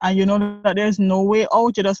thing and you know that there's no way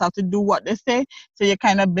out. You just have to do what they say. So you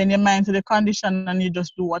kind of bend your mind to the condition and you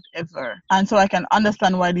just do whatever. And so I can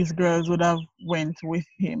understand why these girls would have went with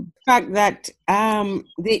him. The fact that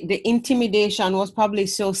the intimidation was probably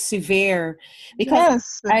so severe,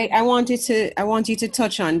 because yes. I want you to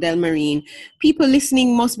touch on Delmarine. People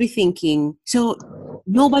listening must be thinking, so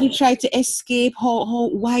nobody tried to escape.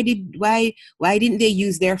 Why didn't they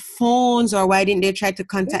use their phones, or why didn't they try to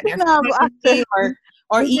contact their family,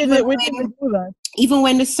 or even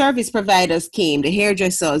when the service providers came, the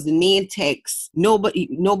hairdressers, the nail techs,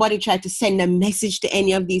 nobody tried to send a message to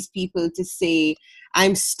any of these people to say,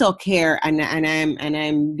 I'm stuck here and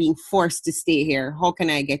I'm being forced to stay here. How can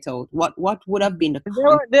I get out? What would have been the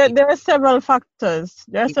There are several factors.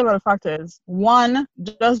 There are several factors. One,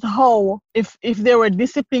 just how if they were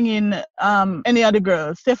disciplining any other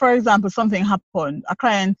girls. Say for example, something happened, a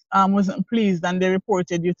client wasn't pleased and they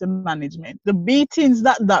reported you to management. The beatings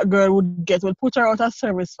that girl would get would put her out of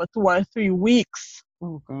service for 2 or 3 weeks.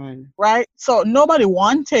 Oh God. Right? So nobody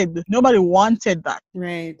wanted that.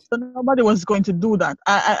 Right. So nobody was going to do that.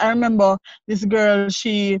 I remember this girl,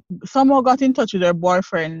 she somehow got in touch with her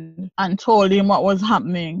boyfriend and told him what was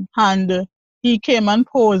happening. And he came and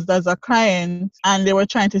posed as a client and they were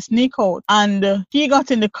trying to sneak out. And he got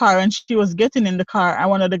in the car and she was getting in the car. And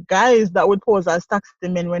one of the guys that would pose as taxi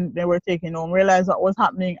men when they were taking home realized what was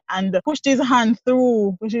happening and pushed his hand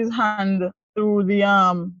through the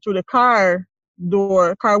car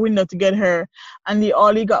window to get her, and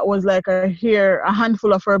all he got was like her hair, a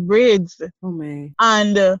handful of her braids. Oh my!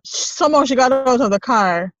 And somehow she got out of the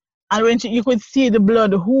car, and when you could see the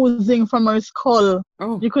blood oozing from her skull.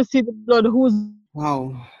 Oh. You could see the blood oozing.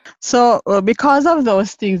 Wow. So because of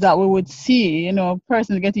those things that we would see,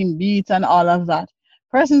 persons getting beat and all of that,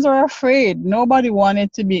 persons were afraid. Nobody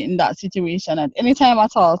wanted to be in that situation at any time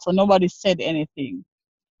at all, so nobody said anything,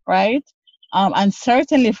 right? And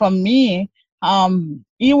certainly for me,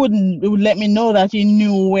 he would let me know that he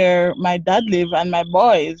knew where my dad lived and my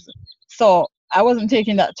boys. So I wasn't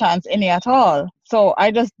taking that chance any at all. So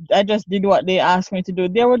I just did what they asked me to do.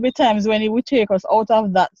 There would be times when he would take us out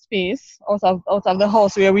of that space, out of the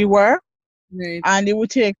house where we were. Right. And he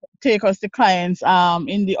would take us to clients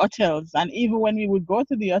in the hotels. And even when we would go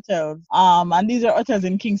to the hotels, and these are hotels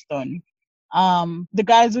in Kingston, the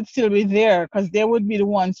guys would still be there because they would be the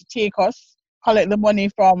ones to take us, collect the money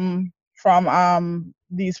from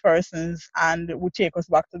these persons, and would take us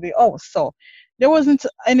back to the house. So there wasn't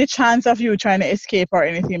any chance of you trying to escape or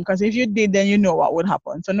anything, because if you did, then you know what would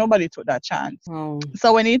happen. So nobody took that chance. Wow.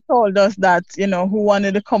 So when he told us that, who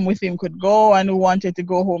wanted to come with him could go and who wanted to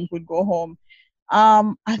go home could go home,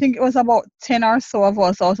 I think it was about 10 or so of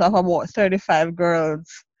us out of about 35 girls.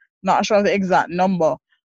 Not sure of the exact number.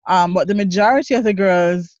 But the majority of the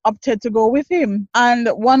girls opted to go with him. And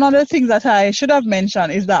one of the things that I should have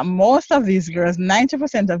mentioned is that most of these girls,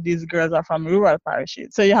 90% of these girls are from rural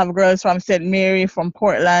parishes. So you have girls from St. Mary, from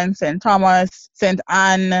Portland, St. Thomas, St.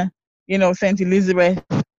 Anne, St. Elizabeth,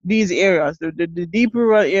 these areas, the deep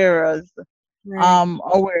rural areas, right.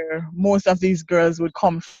 are where most of these girls would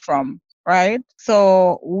come from, right?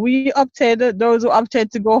 So those who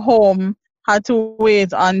opted to go home had to wait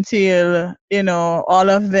until, all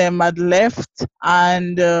of them had left.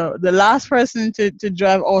 And the last person to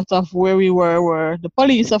drive out of where we were the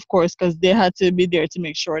police, of course, because they had to be there to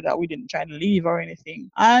make sure that we didn't try to leave or anything.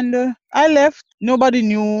 And I left. Nobody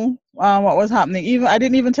knew what was happening. I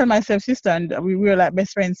didn't even tell my stepsister, and we were like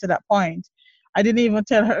best friends to that point. I didn't even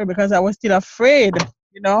tell her because I was still afraid,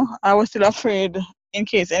 I was still afraid in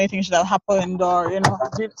case anything should have happened, or,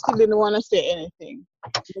 still didn't want to say anything.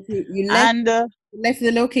 You left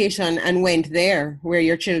the location and went there where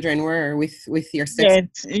your children were with your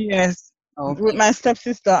stepsister? Yes. Okay. With my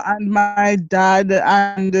stepsister and my dad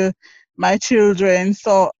and my children.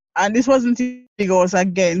 So, and this wasn't Lagos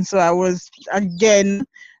again. So I was again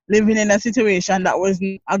living in a situation that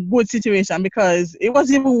wasn't a good situation, because it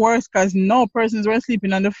was even worse because no persons were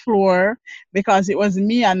sleeping on the floor, because it was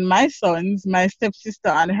me and my sons, my stepsister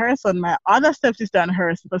and her son, my other stepsister and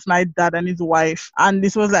her son, plus my dad and his wife. And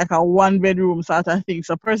this was like a 1-bedroom sort of thing.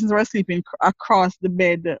 So persons were sleeping across the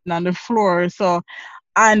bed and on the floor. So,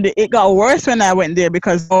 and it got worse when I went there,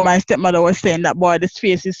 because my stepmother was saying that, boy, the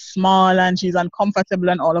space is small and she's uncomfortable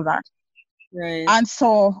and all of that. Right. And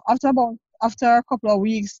so after a couple of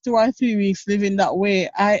weeks, 2 or 3 weeks living that way,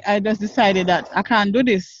 I just decided that I can't do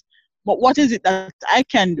this. But what is it that I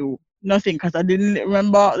can do? Nothing, because I didn't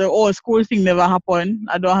remember, the old school thing never happened.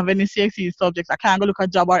 I don't have any CXC subjects. I can't go look at a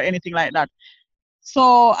job or anything like that.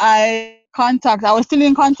 So I was still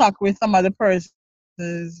in contact with some other persons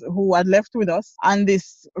who had left with us. And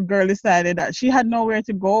this girl decided that she had nowhere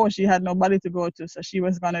to go. She had nobody to go to. So she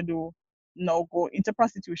was going to go into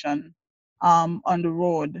prostitution on the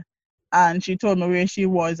road. And she told me where she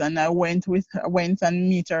was, and I went and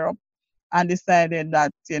meet her up and decided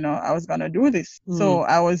that, I was going to do this. So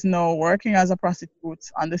I was now working as a prostitute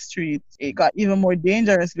on the street. It got even more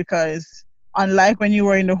dangerous because unlike when you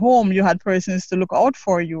were in the home, you had persons to look out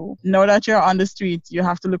for you. Now that you're on the street, you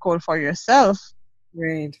have to look out for yourself.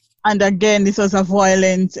 Right. And again, this was a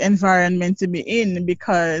violent environment to be in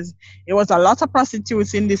because it was a lot of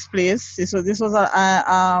prostitutes in this place. This was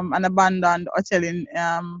an abandoned hotel in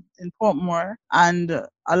Portmore, and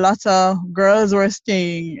a lot of girls were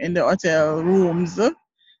staying in the hotel rooms.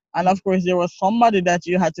 And of course, there was somebody that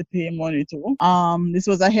you had to pay money to. This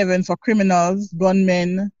was a heaven for criminals,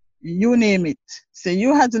 gunmen, you name it. So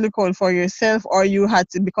you had to look out for yourself, or you had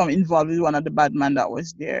to become involved with one of the bad men that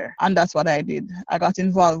was there. And that's what I did. I got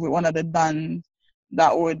involved with one of the dons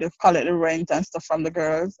that would collect the rent and stuff from the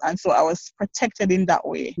girls. And so I was protected in that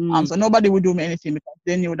way. So nobody would do me anything because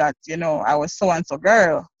they knew that, I was so-and-so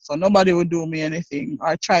girl. So nobody would do me anything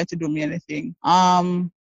or try to do me anything.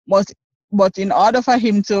 But in order for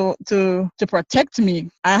him to protect me,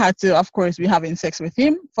 I had to, of course, be having sex with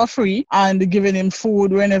him for free and giving him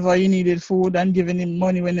food whenever he needed food and giving him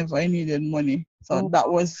money whenever he needed money. So that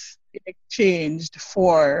was exchanged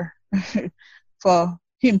for for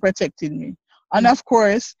him protecting me. And of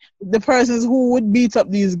course, the persons who would beat up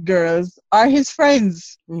these girls are his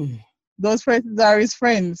friends. Those persons are his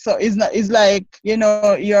friends. So it's like,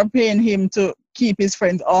 you're paying him to keep his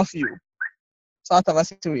friends off you. Sort of a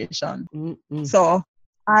situation. So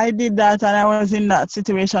I did that, and I was in that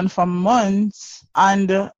situation for months,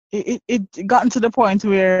 and it gotten to the point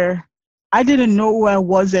where I didn't know who I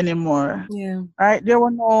was anymore. Yeah. Right? There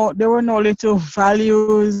were no little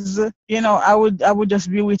values. I would just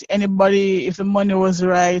be with anybody if the money was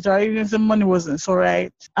right, or even if the money wasn't so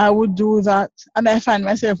right. I would do that, and I find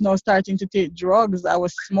myself now starting to take drugs. I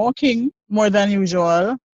was smoking more than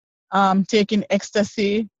usual, taking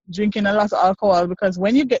ecstasy, drinking a lot of alcohol, because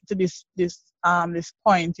when you get to this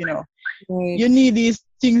point, you need these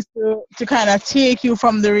things to kind of take you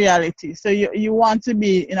from the reality. So you want to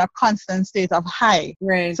be in a constant state of high,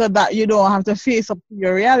 right, so that you don't have to face up to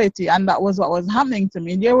your reality. And that was what was happening to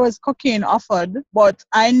me. There was cocaine offered, but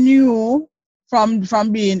I knew from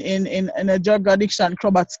being in a drug addiction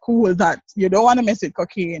club at school that you don't want to mess with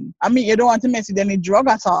cocaine. I mean, you don't want to mess with any drug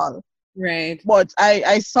at all. Right. But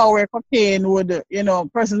I saw where cocaine would,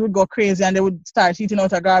 persons would go crazy and they would start eating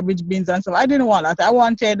out of garbage bins and stuff. I didn't want that. I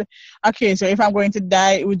wanted, okay, so if I'm going to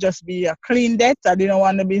die, it would just be a clean death. I didn't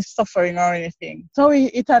want to be suffering or anything. So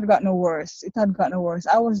it had gotten worse.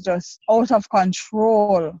 I was just out of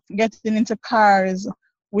control, getting into cars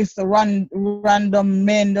with the random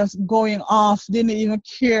men just going off, didn't even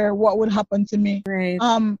care what would happen to me. Right.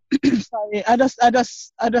 Sorry, I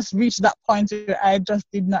just reached that point where I just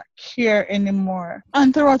did not care anymore.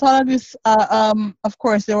 And throughout all of this, of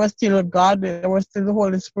course, there was still God, there was still the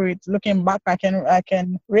Holy Spirit. Looking back, I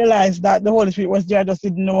can realize that the Holy Spirit was there. I just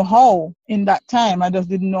didn't know how in that time. I just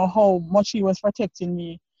didn't know how much He was protecting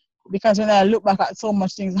me. Because when I look back at so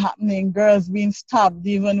much things happening, girls being stabbed,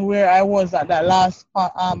 even where I was at that last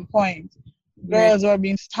point, girls were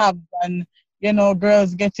being stabbed, and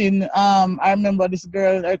girls getting. I remember this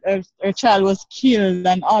girl, her child was killed,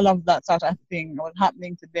 and all of that sort of thing was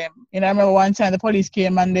happening to them. I remember one time the police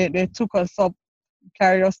came and they took us up,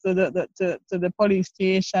 carried us to the police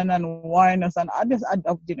station and warned us, and I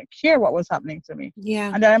didn't care what was happening to me.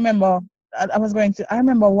 Yeah. And I remember. I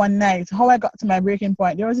remember one night how I got to my breaking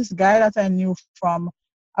point. There was this guy that I knew from,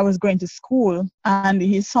 I was going to school, and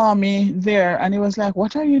he saw me there, and he was like,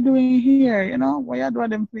 "What are you doing here? What you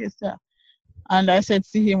doing in place there?" And I said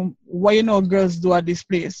to him, "What girls do at this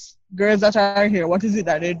place? Girls that are here, what is it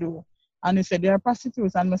that they do?" And he said, "They are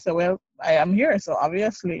prostitutes." And I said, "Well, I am here, so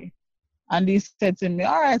obviously." And he said to me,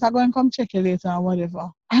 "All right, I'll go and come check you later or whatever."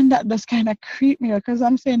 And that just kind of creeped me, because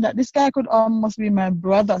I'm saying that this guy could almost be my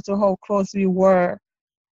brother to how close we were.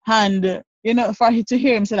 And, for him to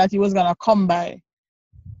hear him say that he was going to come by.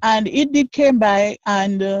 And it did came by,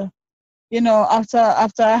 and, after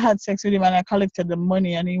I had sex with him and I collected the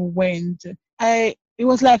money and he went, it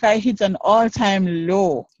was like I hit an all-time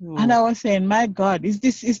low. And I was saying, my God, is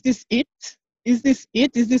this it? Is this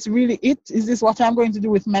it? Is this really it? Is this what I'm going to do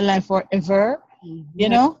with my life forever?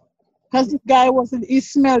 Because this guy he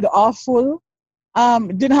smelled awful.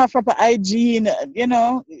 Didn't have proper hygiene.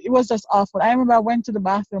 It was just awful. I remember I went to the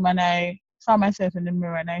bathroom and I saw myself in the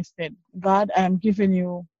mirror and I said, "God, I am giving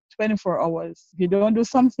you 24 hours. If you don't do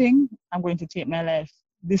something, I'm going to take my life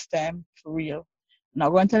this time for real. I'm not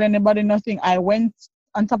going to tell anybody nothing." I went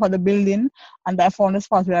on top of the building and I found a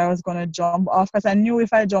spot where I was going to jump off, because I knew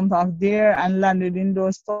if I jumped off there and landed in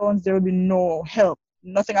those stones, there would be no help.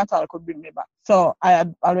 Nothing at all could bring me back. So I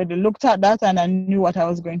had already looked at that and I knew what I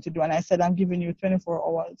was going to do. And I said, "I'm giving you 24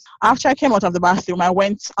 hours. After I came out of the bathroom, I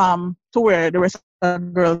went to where the rest of the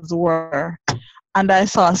girls were. And I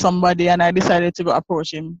saw somebody and I decided to go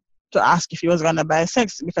approach him to ask if he was going to buy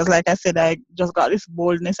sex. Because like I said, I just got this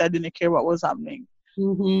boldness. I didn't care what was happening.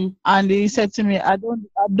 And he said to me, I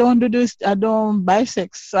don't do this, I don't buy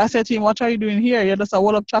sex. So I said to him, what are you doing here? You're just a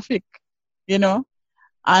wall of traffic, you know?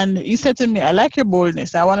 And he said to me, I like your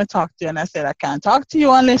boldness. I want to talk to you. And I said, I can't talk to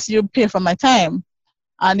you unless you pay for my time.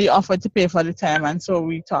 And he offered to pay for the time. And so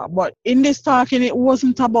we talked. But in this talking, it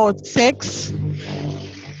wasn't about sex.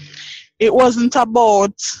 It wasn't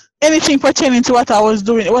about anything pertaining to what I was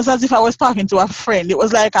doing. It was as if I was talking to a friend. It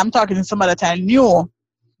was like I'm talking to somebody that I knew.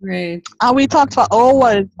 Right. And we talked for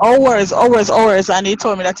hours. And he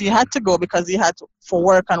told me that he had to go because he had to, for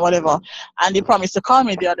work and whatever. And he promised to call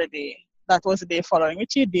me the other day. That was the day following,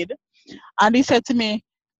 which he did. And he said to me,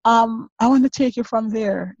 I want to take you from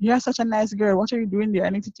there. You're such a nice girl. What are you doing there? I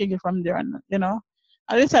need to take you from there. And, you know,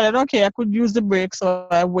 I decided, okay, I could use the break. So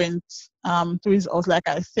I went to his house. Like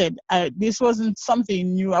I said, this wasn't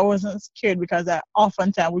something new. I wasn't scared because I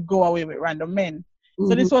oftentimes would go away with random men.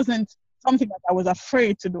 So this wasn't something that I was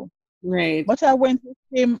afraid to do. Right. But I went with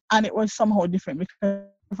him and it was somehow different because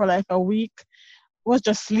for like a week, I was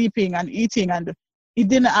just sleeping and eating, and he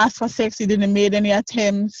didn't ask for sex. He didn't make any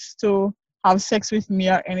attempts to have sex with me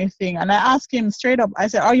or anything. And I asked him straight up, I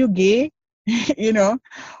said, are you gay? You know,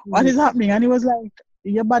 what is happening? And he was like,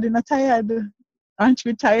 your body not tired. Aren't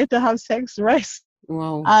you tired to have sex? Rest.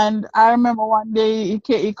 Wow. And I remember one day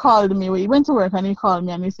he called me. He went to work and he called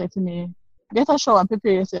me and he said to me, get a shower and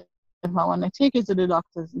prepare yourself. If I want to take you to the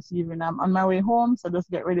doctors this evening, I'm on my way home, so just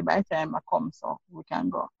get ready by the time I come so we can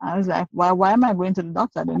go. I was like, why am I going to the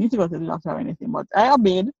doctor? I don't need to go to the doctor or anything. But I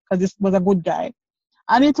obeyed because this was a good guy.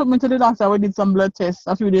 And he took me to the doctor. We did some blood tests.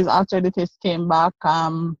 A few days after the test came back,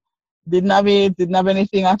 didn't have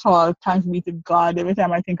anything at all. Thanks be to God. Every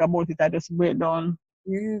time I think about it, I just break down.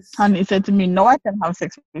 Yes. And he said to me, no, I can have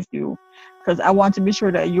sex with you because I want to be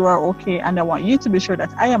sure that you are okay, and I want you to be sure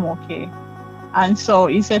that I am okay. And so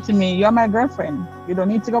he said to me, you're my girlfriend. You don't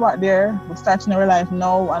need to go back there. We're starting our life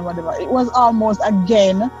now and whatever. It was almost,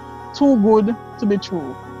 again, too good to be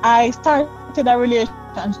true. I started a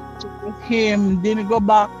relationship with him, didn't go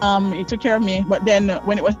back. He took care of me. But then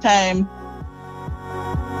when it was time.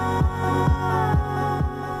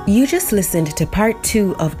 You just listened to part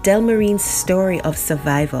 2 of Delmarine's story of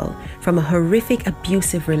survival from a horrific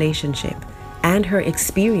abusive relationship and her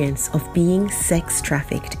experience of being sex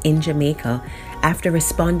trafficked in Jamaica after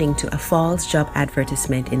responding to a false job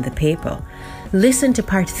advertisement in the paper. Listen to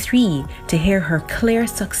part 3 to hear her clear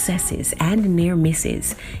successes and near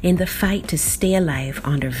misses in the fight to stay alive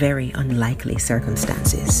under very unlikely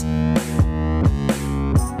circumstances.